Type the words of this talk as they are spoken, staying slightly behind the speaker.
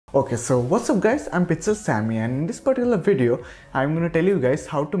Okay, so what's up guys, I'm Pixel Sammy, and in this particular video I'm going to tell you guys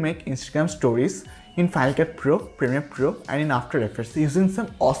how to make Instagram stories in Final Cut Pro, Premiere Pro and in After Effects using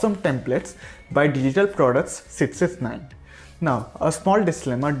some awesome templates by Digital Products 669. Now, a small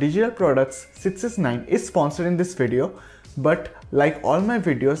disclaimer, Digital Products 669 is sponsored in this video, but like all my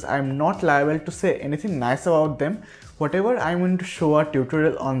videos, I'm not liable to say anything nice about them. Whatever I'm going to show a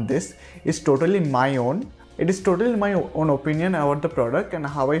tutorial on this is totally my own. It is totally my own opinion about the product and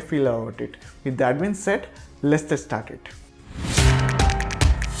how I feel about it. With that being said, let's get started.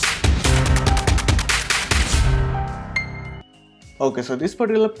 Okay, so this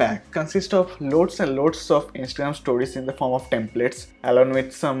particular pack consists of loads and loads of Instagram stories in the form of templates, along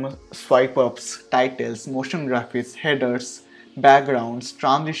with some swipe ups, titles, motion graphics, headers, backgrounds,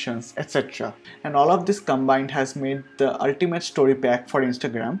 transitions, etc. And all of this combined has made the ultimate story pack for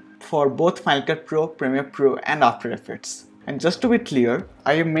Instagram for both Final Cut Pro, Premiere Pro and After Effects. And just to be clear,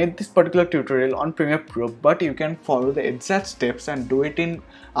 I have made this particular tutorial on Premiere Pro, but you can follow the exact steps and do it in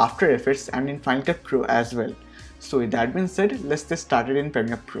After Effects and in Final Cut Pro as well. So with that being said, let's get started in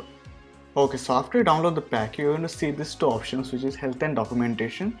Premiere Pro. Okay, so after you download the pack, you're going to see these two options, which is Health and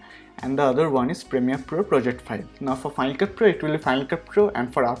Documentation, and the other one is Premiere Pro Project File. Now for Final Cut Pro, it will be Final Cut Pro,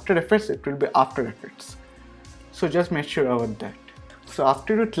 and for After Effects, it will be After Effects. So just make sure about that. So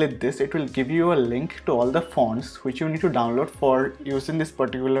after you click this, it will give you a link to all the fonts which you need to download for using this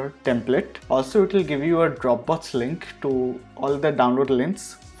particular template. Also, it will give you a Dropbox link to all the download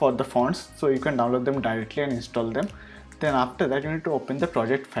links for the fonts, so you can download them directly and install them. Then after that, you need to open the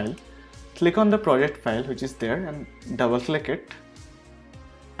project file. Click on the project file which is there and double click it,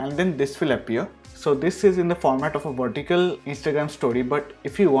 and then this will appear. So this is in the format of a vertical Instagram story, but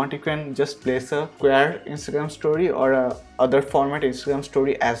if you want, you can just place a square Instagram story or a other format Instagram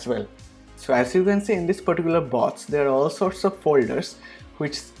story as well. So as you can see in this particular box, there are all sorts of folders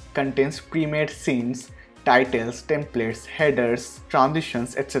which contains pre-made scenes, titles, templates, headers,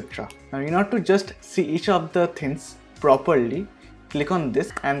 transitions, etc. Now you have to just see each of the things properly. Click on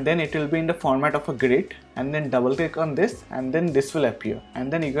this and then it will be in the format of a grid, and then double click on this and then this will appear,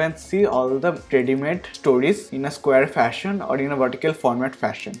 and then you can see all the ready-made stories in a square fashion or in a vertical format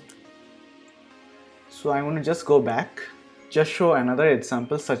fashion. So I'm going to just go back, just show another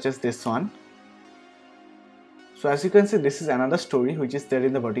example such as this one. So as you can see, this is another story which is there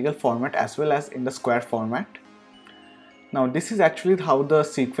in the vertical format as well as in the square format. Now this is actually how the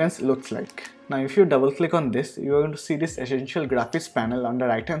sequence looks like. Now if you double click on this, you are going to see this essential graphics panel on the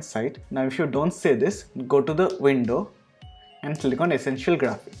right hand side. Now if you don't see this, go to the window and click on essential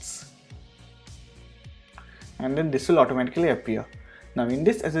graphics, and then this will automatically appear. Now in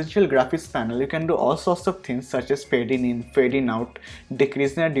this essential graphics panel, you can do all sorts of things such as fading in, fading out,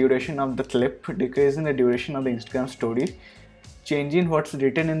 decreasing the duration of the clip, decreasing the duration of the Instagram story, changing what's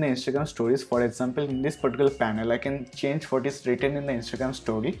written in the Instagram stories. For example, in this particular panel, I can change what is written in the Instagram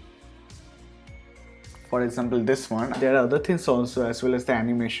story. For example, this one. There are other things also, as well as the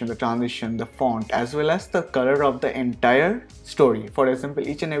animation, the transition, the font, as well as the color of the entire story. For example,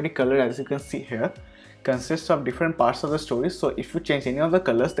 each and every color, as you can see here, consists of different parts of the story. So if you change any of the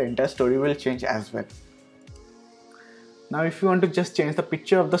colors, the entire story will change as well. Now if you want to just change the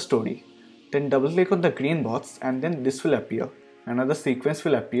picture of the story, then double click on the green box and then this will appear. Another sequence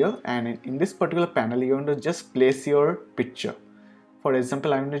will appear, and in this particular panel, you want to just place your picture. For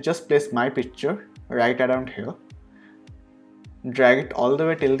example, I'm going to just place my picture right around here, drag it all the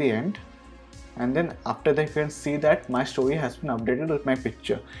way till the end, and then after that you can see that my story has been updated with my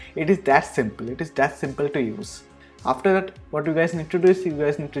picture. It is that simple. It is that simple to use. After that, what you guys need to do is you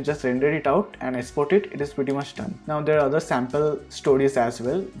guys need to just render it out and export it. It is pretty much done. Now there are other sample stories as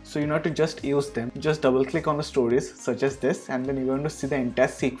well, so you have to just use them. Just double click on the stories such as this, and then you're going to see the entire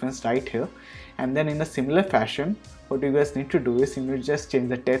sequence right here. And then in a similar fashion, what you guys need to do is you need to just change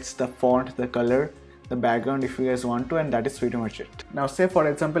the text, the font, the color, the background if you guys want to, and that is pretty much it. Now say for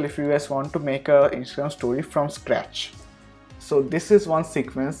example, if you guys want to make a Instagram story from scratch. So this is one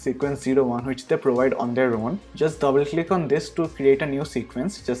sequence 01, which they provide on their own. Just double click on this to create a new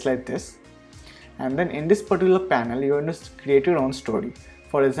sequence just like this. And then in this particular panel, you're going to create your own story.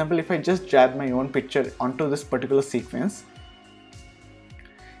 For example, if I just drag my own picture onto this particular sequence,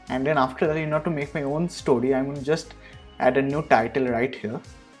 and then after that, to make my own story, I'm going to just add a new title right here.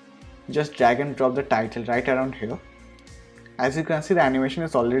 Just drag and drop the title right around here. As you can see, the animation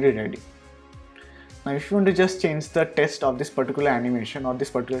is already ready. Now if you want to just change the text of this particular animation or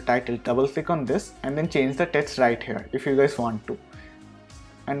this particular title, double click on this and then change the text right here if you guys want to.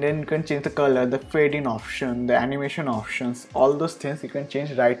 And then you can change the color, the fade in option, the animation options, all those things you can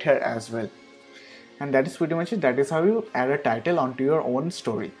change right here as well. And that is pretty much it. That is how you add a title onto your own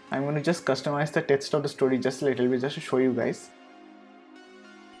story. I'm going to just customize the text of the story just a little bit just to show you guys.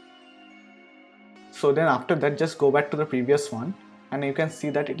 So then after that, just go back to the previous one and you can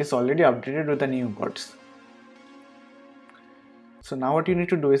see that it is already updated with the new words. So now what you need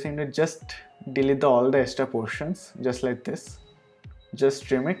to do is you need to just delete all the extra portions just like this. Just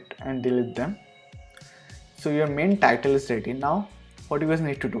trim it and delete them. So your main title is ready. Now what you guys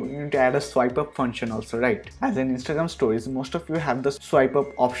need to do, you need to add a swipe up function also, right? As in Instagram stories, most of you have the swipe up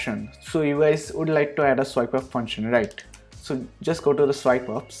option. So you guys would like to add a swipe up function, right? So just go to the swipe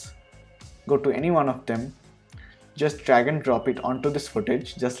ups, go to any one of them, just drag and drop it onto this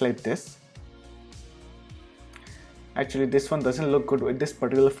footage just like this. Actually this one doesn't look good with this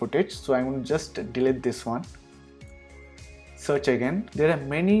particular footage, so I'm going to just delete this one. Search again. There are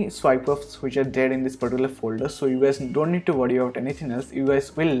many swipe ups which are there in this particular folder, so you guys don't need to worry about anything else. You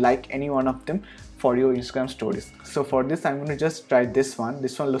guys will like any one of them for your Instagram stories. So for this I'm going to just try this one.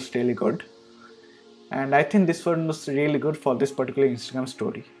 This one looks really good, and I think this one looks really good for this particular Instagram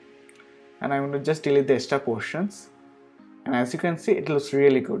story. And I'm going to just delete the extra portions, and as you can see it looks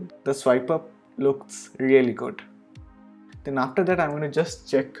really good. The swipe up looks really good. Then after that I'm going to just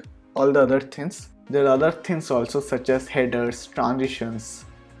check all the other things. There are other things also such as headers, transitions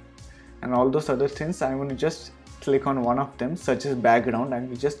and all those other things. I'm going to just click on one of them such as background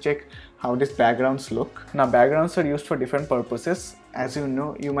and just check how these backgrounds look. Now backgrounds are used for different purposes. As you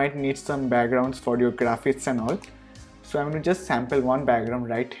know, you might need some backgrounds for your graphics and all. So I'm going to just sample one background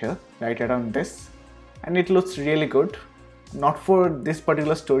right here, right around this, and it looks really good. Not for this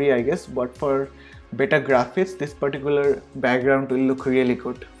particular story I guess, but for better graphics this particular background will look really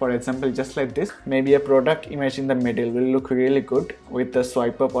good. For example, just like this, maybe a product image in the middle will look really good with the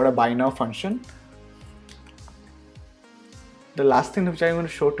swipe up or a buy now function. The last thing which I'm going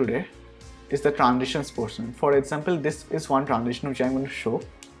to show today is the transitions portion. For example, this is one transition which I'm going to show.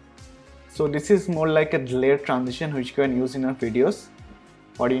 So this is more like a layered transition which you can use in your videos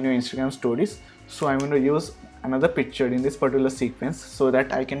or in your Instagram stories. So I'm going to use another picture in this particular sequence so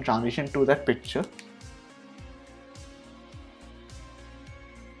that I can transition to that picture.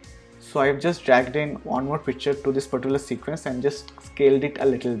 So I've just dragged in one more picture to this particular sequence and just scaled it a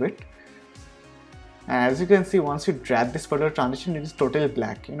little bit. And as you can see, once you drag this particular transition, it is totally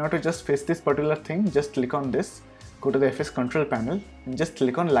black. In order to just fix this particular thing, just click on this, go to the FS control panel and just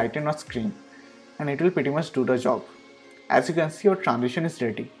click on lighten or screen, and it will pretty much do the job. As you can see, your transition is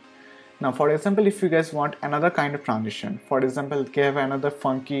ready. Now for example, if you guys want another kind of transition, for example, you have another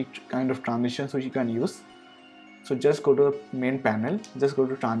funky kind of transitions which you can use. So just go to the main panel, just go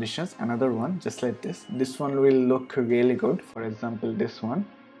to transitions, another one just like this. This one will look really good. For example, this one.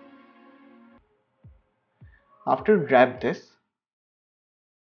 After you grab this,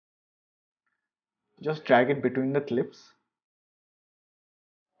 just drag it between the clips.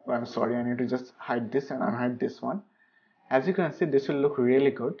 Oh, I'm sorry, I need to just hide this and unhide this one. As you can see, this will look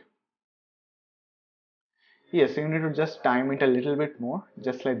really good. Yes, you need to just time it a little bit more,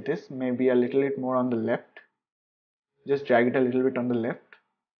 just like this, maybe a little bit more on the left. Just drag it a little bit on the left.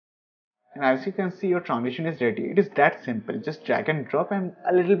 And as you can see, your transition is ready. It is that simple. Just drag and drop and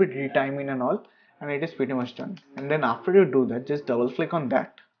a little bit retiming and all, and it is pretty much done. And then after you do that, just double click on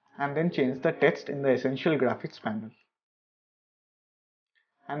that and then change the text in the essential graphics panel.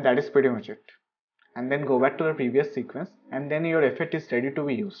 And that is pretty much it. And then go back to the previous sequence, and then your effect is ready to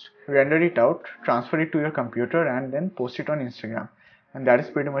be used. Render it out, transfer it to your computer, and then post it on Instagram. And that is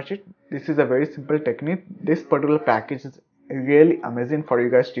pretty much it. This is a very simple technique. This particular package is really amazing for you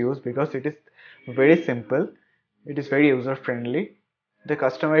guys to use because it is very simple. It is very user friendly. The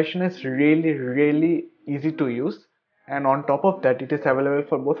customization is really easy to use. And on top of that, it is available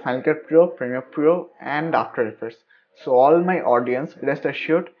for both Final Cut Pro, Premiere Pro, and After Effects. So all my audience, rest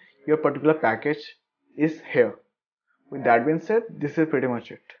assured, your particular package is here. With that being said, this is pretty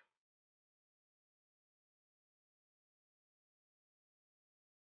much it.